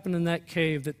world happened in that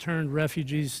cave that turned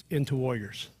refugees into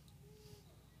warriors?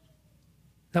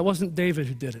 That wasn't David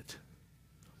who did it.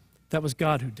 That was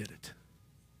God who did it.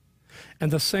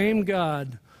 And the same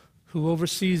God who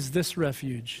oversees this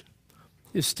refuge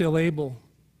is still able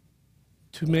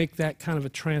to make that kind of a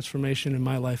transformation in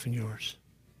my life and yours.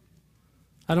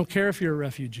 I don't care if you're a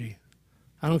refugee.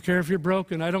 I don't care if you're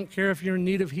broken. I don't care if you're in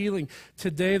need of healing.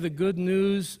 Today, the good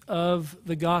news of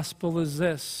the gospel is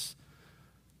this: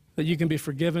 that you can be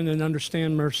forgiven and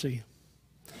understand mercy.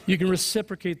 You can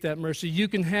reciprocate that mercy. You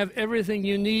can have everything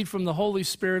you need from the Holy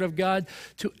Spirit of God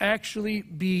to actually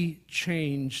be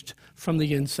changed from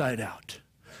the inside out.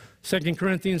 2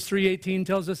 Corinthians 3:18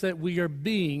 tells us that we are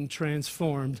being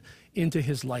transformed into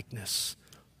His likeness.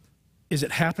 Is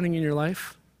it happening in your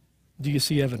life? Do you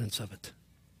see evidence of it?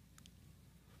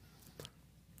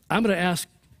 I'm going to ask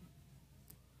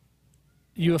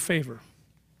you a favor.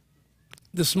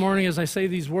 This morning, as I say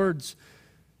these words,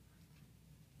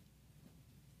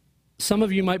 some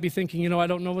of you might be thinking, I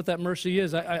don't know what that mercy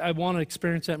is. I want to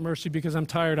experience that mercy because I'm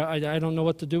tired. I don't know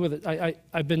what to do with it.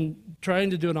 I've been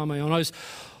trying to do it on my own. I was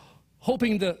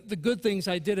hoping the good things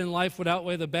I did in life would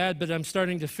outweigh the bad, but I'm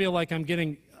starting to feel like I'm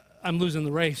losing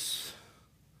the race.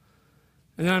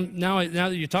 And now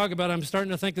that you talk about it, I'm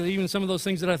starting to think that even some of those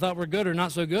things that I thought were good are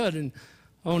not so good. And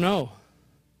oh no.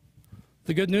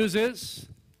 The good news is,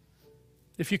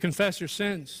 if you confess your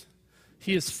sins,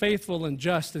 He is faithful and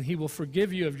just, and he will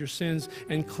forgive you of your sins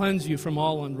and cleanse you from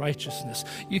all unrighteousness.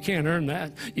 You can't earn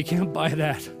that. You can't buy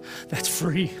that. That's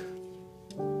free.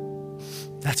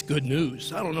 That's good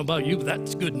news. I don't know about you, but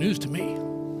that's good news to me.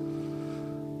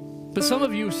 But some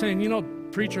of you are saying, you know,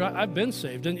 preacher, I've been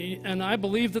saved, and I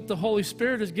believe that the Holy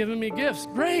Spirit has given me gifts.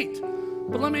 Great.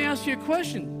 But let me ask you a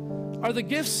question. Are the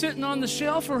gifts sitting on the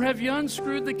shelf, or have you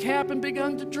unscrewed the cap and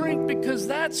begun to drink? Because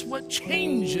that's what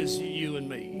changes you and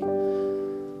me.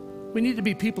 We need to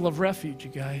be people of refuge,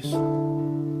 you guys.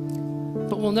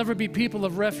 But we'll never be people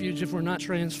of refuge if we're not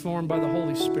transformed by the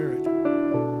Holy Spirit.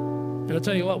 And I'll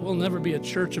tell you what, we'll never be a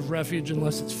church of refuge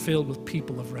unless it's filled with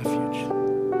people of refuge.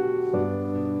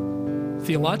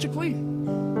 Theologically,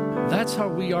 that's how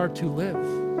we are to live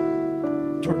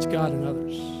towards God and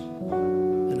others,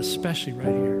 and especially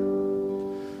right here.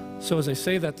 So as I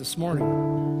say that this morning,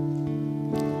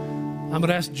 I'm going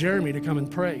to ask Jeremy to come and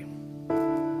pray.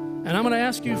 And I'm going to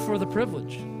ask you for the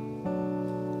privilege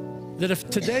that if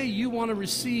today you want to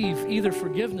receive either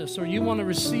forgiveness, or you want to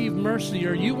receive mercy,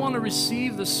 or you want to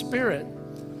receive the Spirit,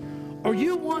 or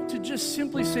you want to just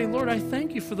simply say, Lord, I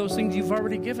thank you for those things you've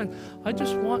already given. I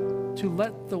just want to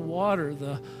let the water,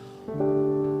 the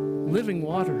living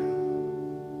water,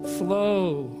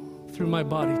 flow through my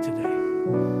body today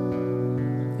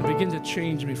and begin to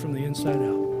change me from the inside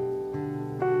out.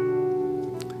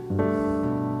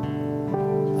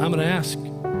 I'm going to ask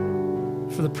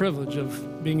for the privilege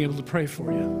of being able to pray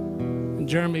for you. And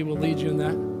Jeremy will lead you in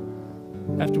that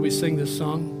after we sing this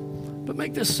song. But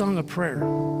make this song a prayer.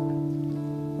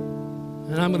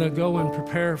 And I'm going to go and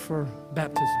prepare for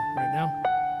baptism right now.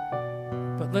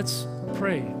 But let's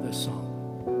pray this song.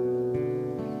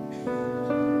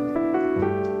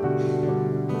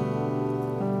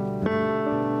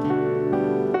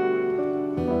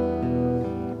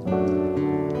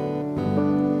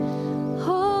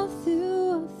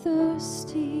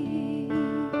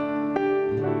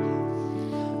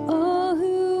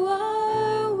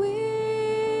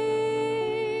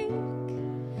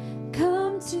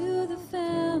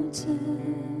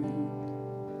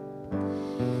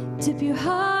 Dip your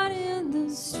heart in the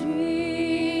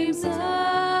streams of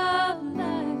life.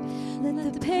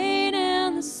 Let the pain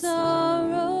and the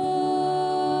sorrows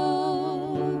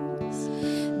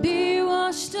be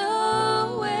washed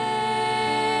away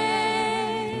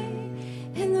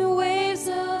in the waves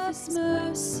of His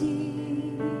mercy.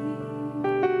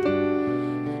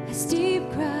 As deep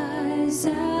cries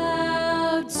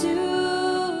out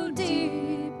to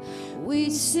deep, we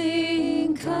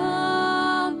sing,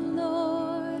 come.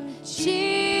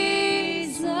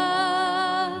 Jesus,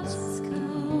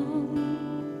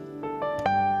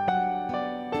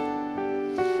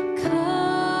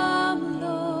 come,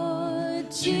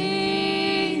 Lord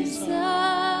Jesus,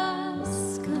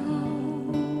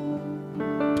 come,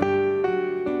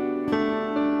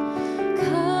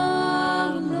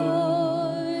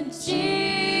 Lord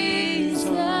Jesus,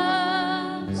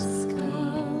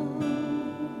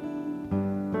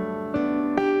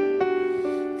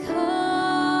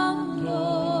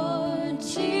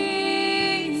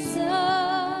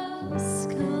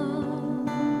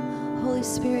 Spirit, come. Holy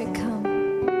Spirit, come.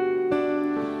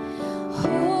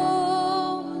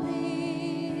 Holy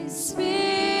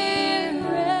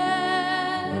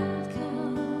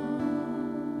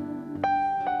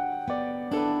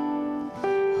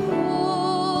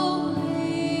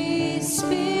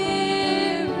Spirit, come.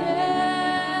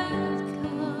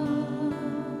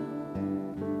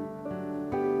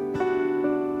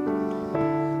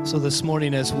 So this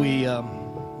morning as we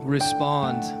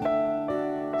respond,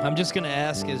 I'm just going to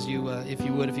ask as you, if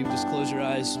you would just close your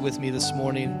eyes with me this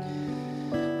morning.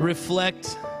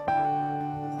 Reflect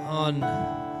on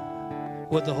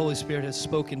what the Holy Spirit has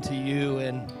spoken to you.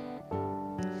 And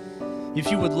if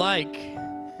you would like,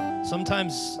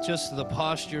 sometimes just the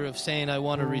posture of saying, I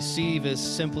want to receive is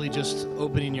simply just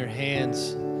opening your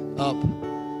hands up.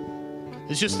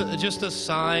 It's just a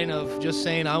sign of just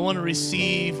saying, I want to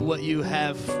receive what you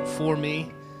have for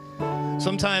me.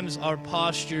 Sometimes our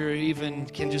posture even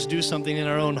can just do something in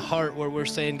our own heart where we're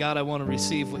saying, God, I want to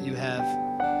receive what you have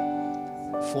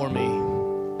for me.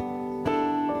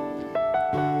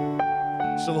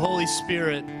 So Holy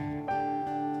Spirit,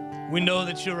 we know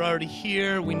that you're already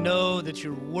here. We know that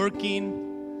you're working.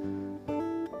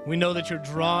 We know that you're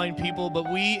drawing people,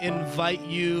 but we invite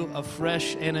you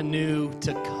afresh and anew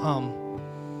to come.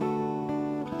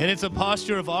 And it's a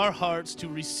posture of our hearts to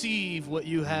receive what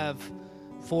you have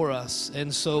for us.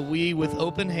 And so we, with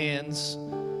open hands,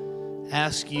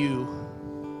 ask you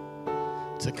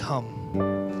to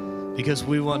come, because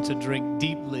we want to drink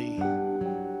deeply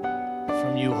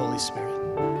from you, Holy Spirit.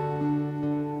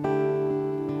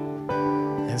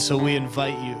 And so we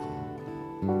invite you.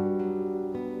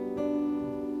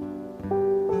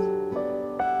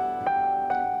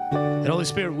 And Holy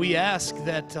Spirit, we ask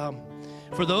that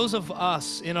for those of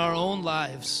us in our own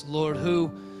lives, Lord,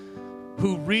 who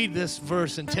read this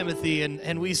verse in Timothy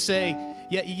and we say,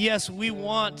 yeah, yes, we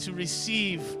want to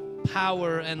receive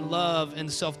power and love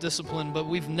and self-discipline, but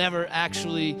we've never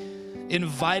actually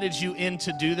invited you in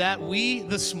to do that. We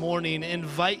this morning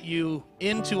invite you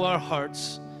into our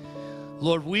hearts.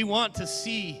 Lord, we want to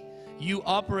see you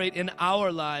operate in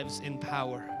our lives in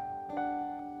power.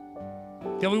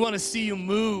 God, we want to see you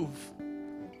move.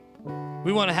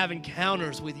 We want to have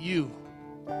encounters with you.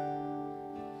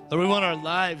 Lord, we want our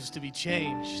lives to be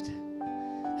changed.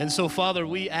 And so, Father,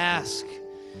 we ask,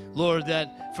 Lord,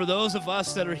 that for those of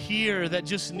us that are here that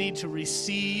just need to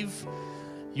receive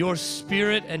your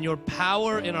Spirit and your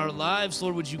power in our lives,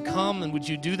 Lord, would you come and would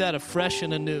you do that afresh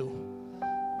and anew?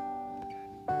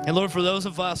 And Lord, for those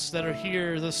of us that are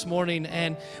here this morning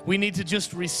and we need to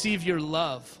just receive your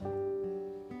love,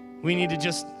 we need to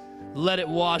just let it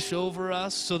wash over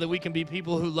us so that we can be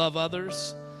people who love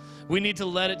others. We need to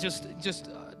let it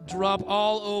just drop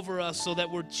all over us so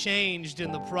that we're changed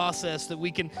in the process, that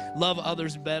we can love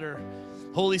others better.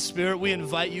 Holy Spirit, we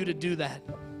invite you to do that.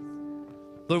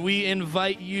 Lord, we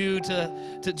invite you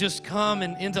to just come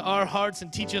and into our hearts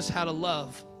and teach us how to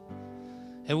love.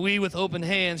 And we, with open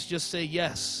hands, just say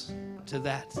yes to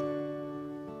that.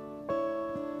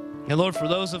 And Lord, for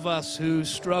those of us who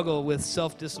struggle with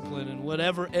self-discipline in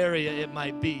whatever area it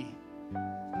might be,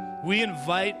 we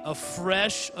invite a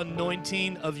fresh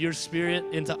anointing of your Spirit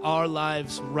into our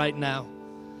lives right now.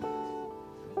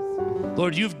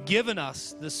 Lord, you've given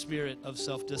us the spirit of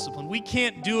self-discipline. We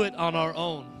can't do it on our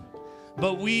own,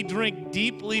 but we drink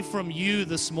deeply from you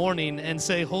this morning and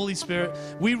say, Holy Spirit,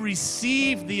 we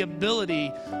receive the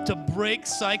ability to break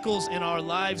cycles in our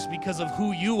lives because of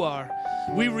who you are.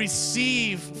 We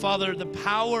receive, Father, the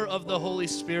power of the Holy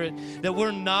Spirit, that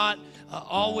we're not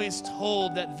always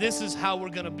told that this is how we're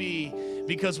going to be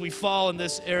because we fall in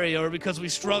this area or because we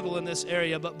struggle in this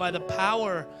area, but by the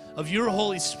power of your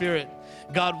Holy Spirit,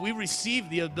 God, we receive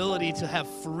the ability to have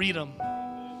freedom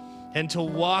and to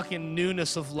walk in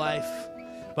newness of life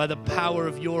by the power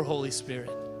of your Holy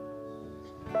Spirit.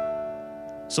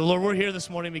 So, Lord, we're here this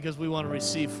morning because we want to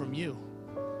receive from you.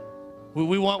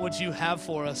 We want what you have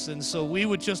for us, and so we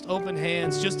would just open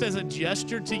hands, just as a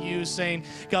gesture to you, saying,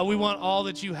 God, we want all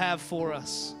that you have for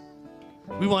us.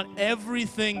 We want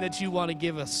everything that you want to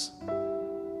give us.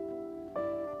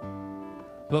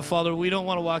 But, Father, we don't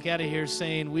want to walk out of here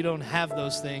saying we don't have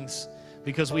those things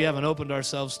because we haven't opened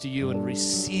ourselves to you and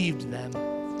received them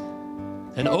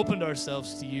and opened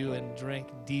ourselves to you and drank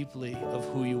deeply of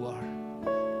who you are.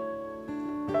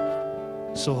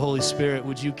 So, Holy Spirit,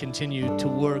 would you continue to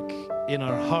work in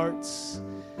our hearts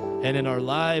and in our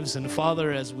lives? And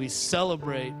Father, as we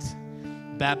celebrate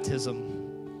baptism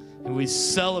and we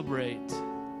celebrate,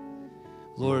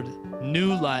 Lord,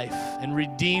 new life and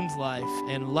redeemed life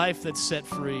and life that's set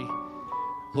free,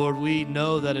 Lord, we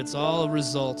know that it's all a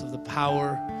result of the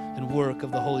power and work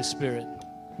of the Holy Spirit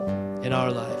in our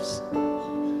lives.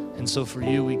 And so for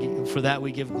for that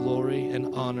we give glory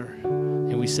and honor,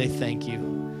 and we say thank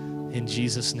you. In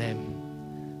Jesus'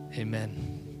 name, amen.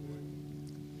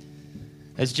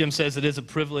 As Jim says, it is a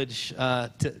privilege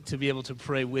to be able to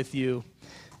pray with you.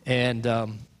 And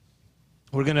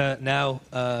we're going to now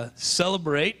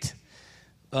celebrate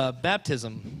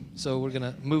baptism. So we're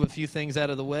going to move a few things out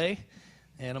of the way.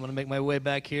 And I'm going to make my way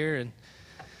back here and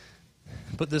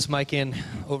put this mic in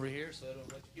over here so I don't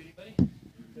electrocute anybody.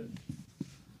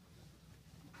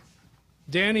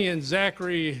 Danny and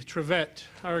Zachary Trevette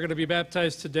are going to be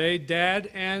baptized today, dad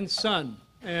and son.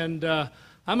 And I'm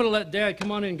going to let Dad,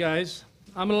 come on in, guys.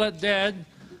 I'm going to let Dad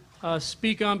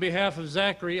speak on behalf of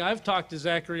Zachary. I've talked to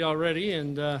Zachary already,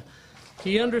 and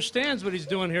he understands what he's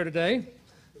doing here today.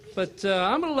 But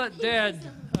I'm going to let Dad,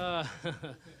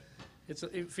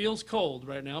 it feels cold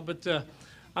right now, but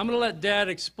I'm going to let Dad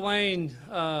explain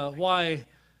why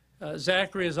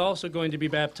Zachary is also going to be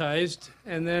baptized,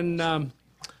 and then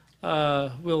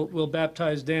we'll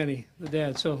baptize Danny, the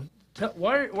dad. So,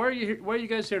 why are you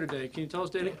guys here today? Can you tell us,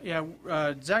 Danny? Yeah,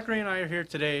 Zachary and I are here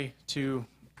today to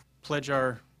pledge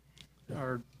our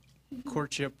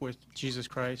courtship with Jesus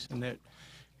Christ, and that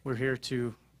we're here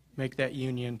to make that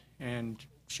union and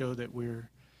show that we're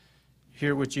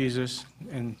here with Jesus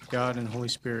and God and Holy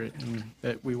Spirit, and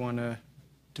that we want to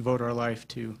devote our life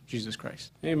to Jesus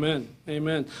Christ. Amen.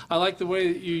 Amen. I like the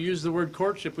way that you use the word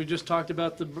courtship. We just talked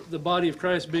about the body of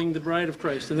Christ being the bride of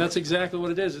Christ, and that's exactly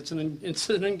what it is. It's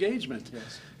an engagement.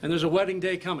 Yes. And there's a wedding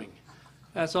day coming.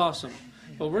 That's awesome.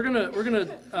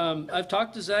 Well, I've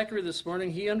talked to Zachary this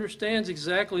morning. He understands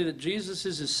exactly that Jesus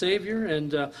is his Savior,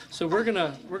 and so we're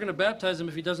gonna baptize him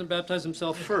if he doesn't baptize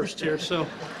himself first here. So,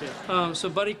 so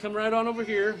buddy, come right on over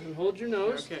here and hold your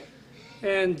nose. Okay.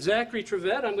 And Zachary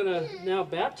Trevette, I'm gonna now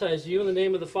baptize you in the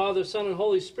name of the Father, Son, and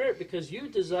Holy Spirit because you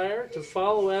desire to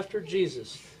follow after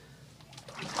Jesus.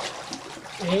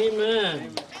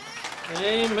 Amen.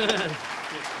 Amen.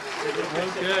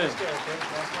 Okay.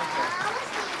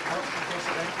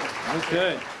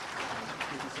 Okay.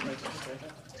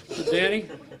 So Danny,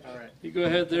 All right. you go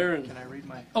ahead there and. Can I read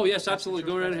my? Oh yes, absolutely.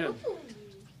 Go right ahead.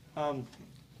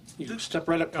 You can step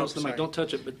right up close to the mic. sorry. Don't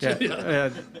touch it. But Yeah.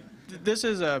 This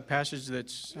is a passage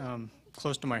that's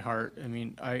close to my heart. I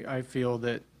mean, I feel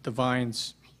that the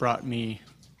vines brought me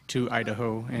to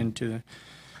Idaho and to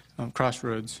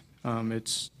Crossroads.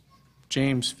 It's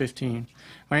James 15.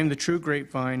 I am the true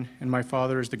grapevine, and my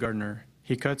Father is the gardener.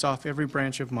 He cuts off every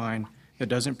branch of mine that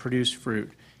doesn't produce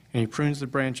fruit, and he prunes the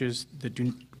branches that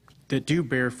do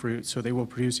bear fruit, so they will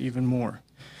produce even more.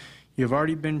 You have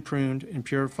already been pruned and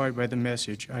purified by the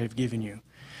message I have given you.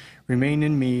 Remain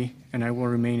in me, and I will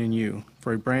remain in you.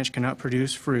 For a branch cannot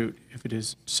produce fruit if it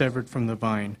is severed from the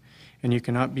vine, and you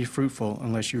cannot be fruitful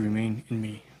unless you remain in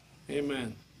me.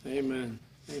 Amen. Amen.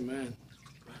 Amen.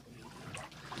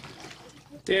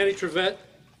 Danny Trevette,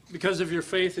 because of your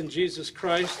faith in Jesus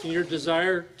Christ and your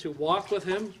desire to walk with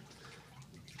him,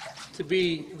 to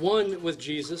be one with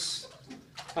Jesus,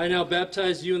 I now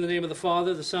baptize you in the name of the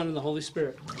Father, the Son, and the Holy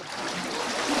Spirit.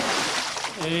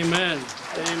 Amen.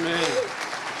 Amen.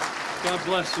 God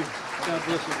bless you. God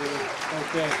bless you, brother.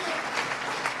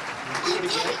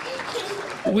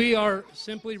 Okay. We are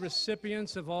simply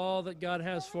recipients of all that God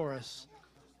has for us,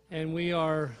 and we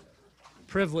are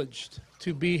privileged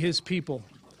to be his people.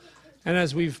 And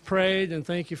as we've prayed, and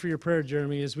thank you for your prayer,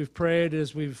 Jeremy, as we've prayed,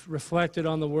 as we've reflected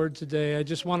on the word today, I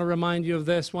just want to remind you of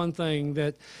this one thing,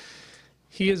 that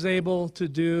he is able to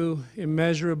do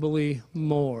immeasurably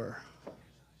more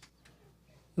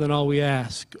than all we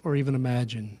ask or even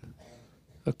imagine,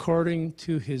 according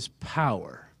to his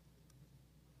power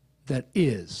that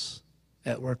is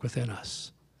at work within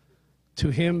us. To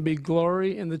him be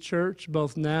glory in the church,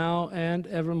 both now and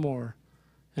evermore.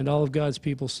 And all of God's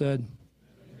people said,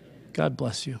 God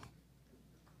bless you.